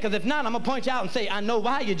say yeah, because if not, I'm going to point you out and say, I know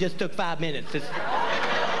why you just took 5 minutes.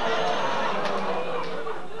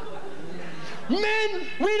 Men,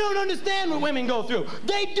 we don't understand what women go through.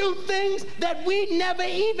 They do things that we never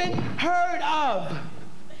even heard of.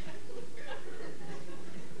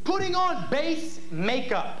 Putting on base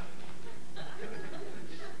makeup,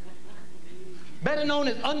 better known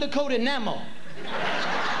as undercoat enamel.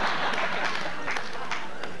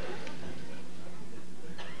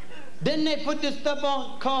 Then they put this stuff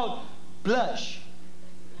on called blush.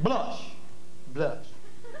 Blush. Blush.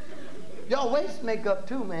 Y'all waist makeup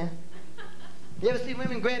too, man. You ever see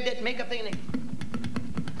women grab that makeup thing and they...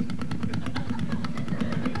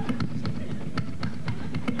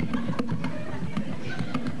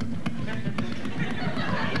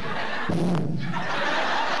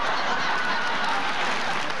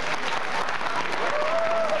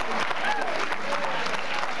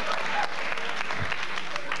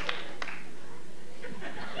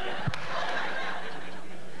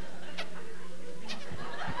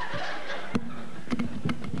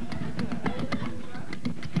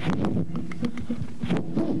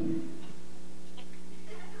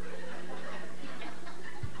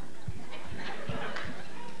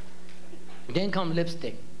 Then come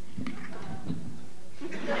lipstick.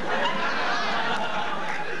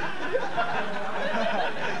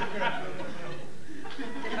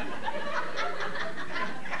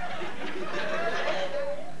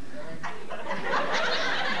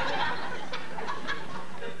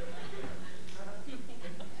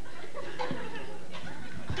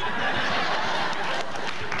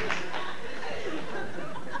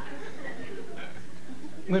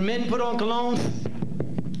 When men put on cologne,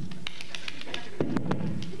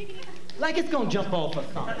 like it's gonna jump off or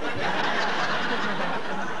something.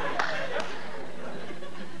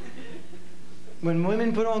 When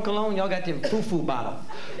women put on cologne, y'all got them foo-foo bottles.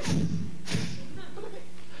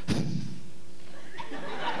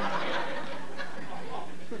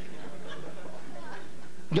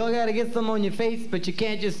 Y'all gotta get some on your face, but you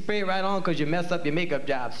can't just spray it right on because you mess up your makeup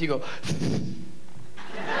job. So you go.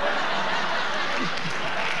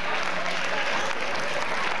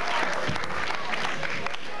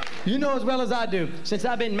 You know as well as I do, since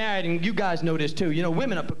I've been married, and you guys know this too, you know,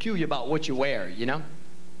 women are peculiar about what you wear, you know?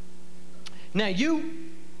 Now you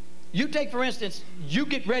take, for instance, you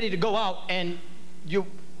get ready to go out and your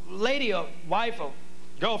lady or wife or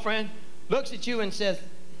girlfriend looks at you and says,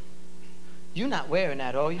 "You're not wearing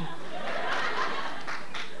that, are you?"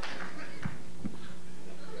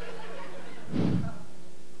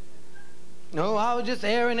 No, I was just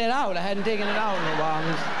airing it out. I hadn't taken it out in a while.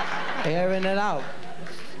 I was airing it out.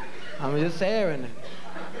 I was just airing it.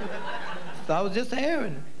 So I was just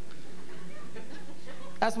airing it.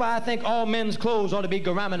 That's why I think all men's clothes ought to be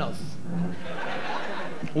garaminos.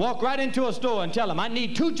 Walk right into a store and tell them, "I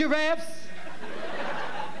need 2 giraffes."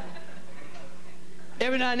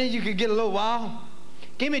 Every now and then you could get a little wild.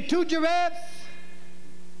 "Give me 2 giraffes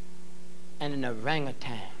and an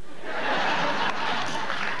orangutan."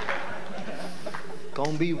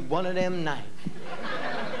 Gonna be one of them nights.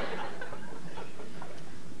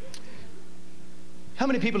 How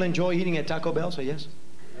many people enjoy eating at Taco Bell? Say yes.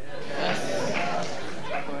 Yes.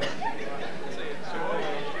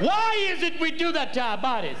 Why is it we do that to our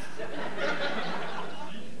bodies?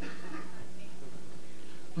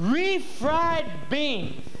 Refried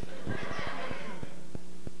beans.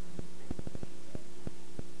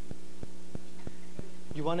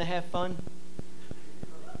 You want to have fun?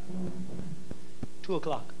 2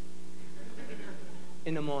 o'clock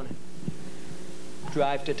in the morning.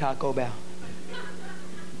 Drive to Taco Bell.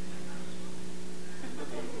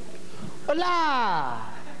 Hola.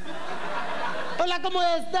 Hola, ¿cómo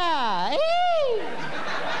está? Hey.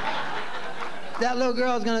 That little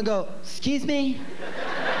girl's gonna go, "Excuse me?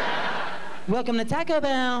 Welcome to Taco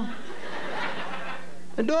Bell.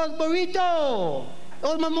 2 burritos.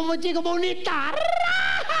 Oh, mamá chica bonita."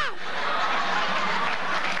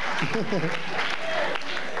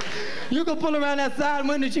 You gonna pull around that side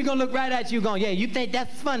window, she gonna look right at you going, "Yeah, you think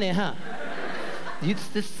that's funny, huh?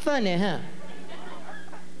 It's funny, huh?"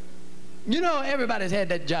 You know, everybody's had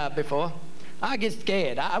that job before. I get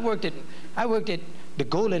scared. I worked at the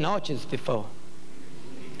Golden Arches before.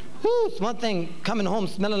 Whew, it's one thing coming home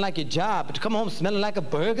smelling like your job, but to come home smelling like a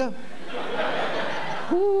burger?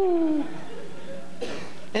 Whew.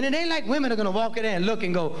 And it ain't like women are gonna walk in there and look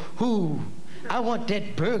and go, "Ooh, I want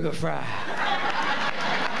that burger fry."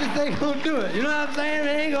 Just ain't gonna do it. You know what I'm saying?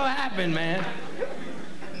 It ain't gonna happen, man.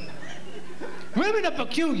 Women are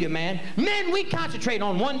peculiar, man. Men, we concentrate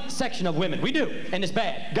on one section of women. We do, and it's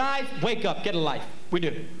bad. Guys, wake up, get a life. We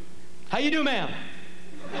do. How you do, ma'am?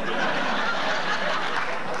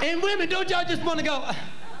 And women, don't y'all just want to go,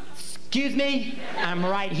 "Excuse me, I'm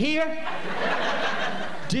right here"?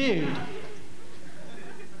 Dude.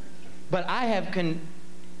 But I have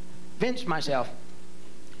convinced myself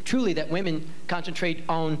truly that women concentrate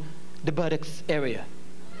on the buttocks area.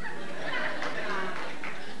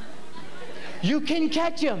 You can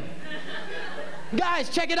catch them. Guys,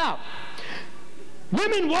 check it out.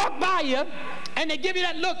 Women walk by you and they give you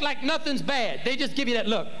that look like nothing's bad. They just give you that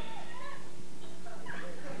look.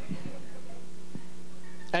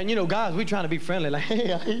 And you know, guys, we trying to be friendly, like, "Hey,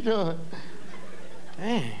 how you doing?"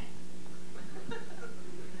 Dang.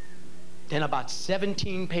 Then about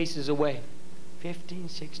 17 paces away, 15,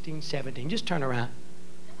 16, 17, just turn around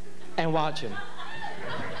and watch him.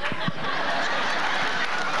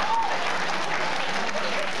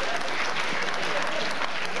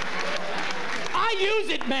 I use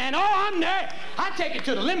it, man. Oh, I'm there. I take it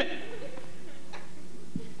to the limit.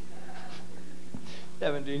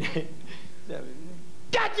 17, 17.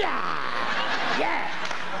 Gotcha! Yeah!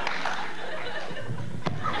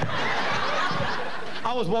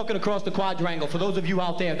 I was walking across the quadrangle. For those of you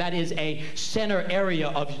out there, that is a center area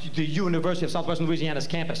of the University of Southwestern Louisiana's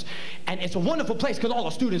campus. And it's a wonderful place because all the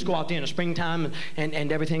students go out there in the springtime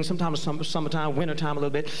and everything, sometimes summertime, wintertime a little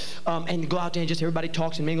bit, and go out there and just everybody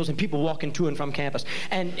talks and mingles and people walking to and from campus.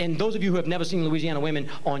 And those of you who have never seen Louisiana women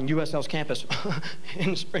on USL's campus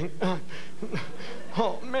in the spring,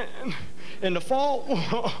 oh man, in the fall,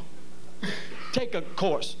 take a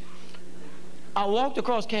course. I walked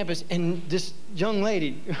across campus and this young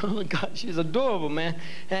lady, oh God, she's adorable, man.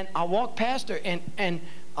 And I walked past her and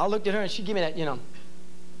I looked at her and she gave me that, you know,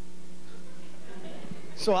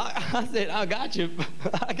 So I said, I got you.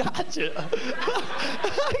 I got you.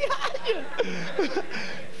 I got you.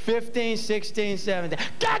 15, 16, 17.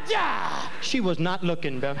 Gotcha! She was not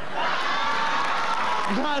looking, baby.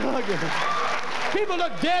 Not looking. People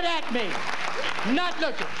look dead at me. Not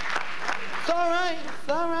looking. It's all right.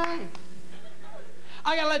 It's all right.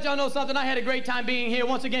 I got to let y'all know something. I had a great time being here.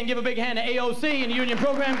 Once again, give a big hand to AOC and the Union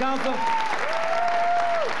Program Council.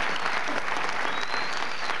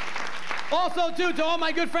 Also, too, to all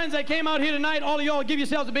my good friends that came out here tonight, all of y'all, give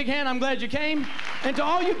yourselves a big hand. I'm glad you came. And to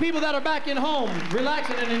all you people that are back in home,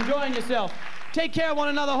 relaxing and enjoying yourself, take care of one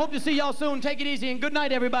another. Hope to see y'all soon. Take it easy, and good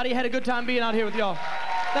night, everybody. Had a good time being out here with y'all.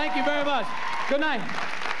 Thank you very much. Good night.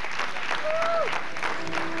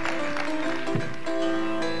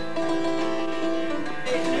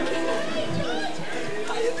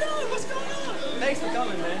 How you doing? What's going on? Thanks for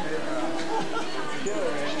coming, man.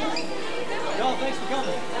 Y'all, thanks for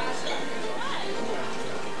coming.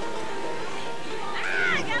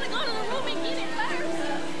 I gotta go to the room and get it first.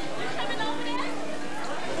 You coming over there?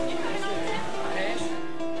 You coming over there?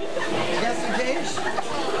 You got some cash?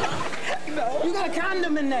 No. You got a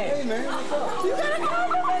condom in there. Hey, man. What's up? You got a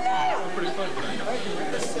condom in there. Pretty fun. Thank you,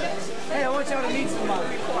 man. Hey, I want y'all to meet somebody.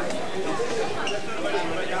 I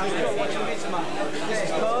want you to meet somebody. This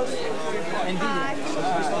is Cuz and Dee.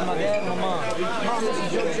 My dad and my mom. Mom, this is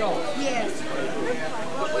JoJo. Yes.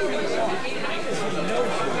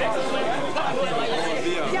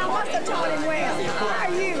 Y'all must have taught him well. How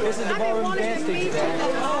are you? This is the I've been ballroom wanting dance to meet teacher. you.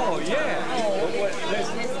 Oh, yeah.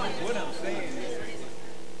 What I'm saying is,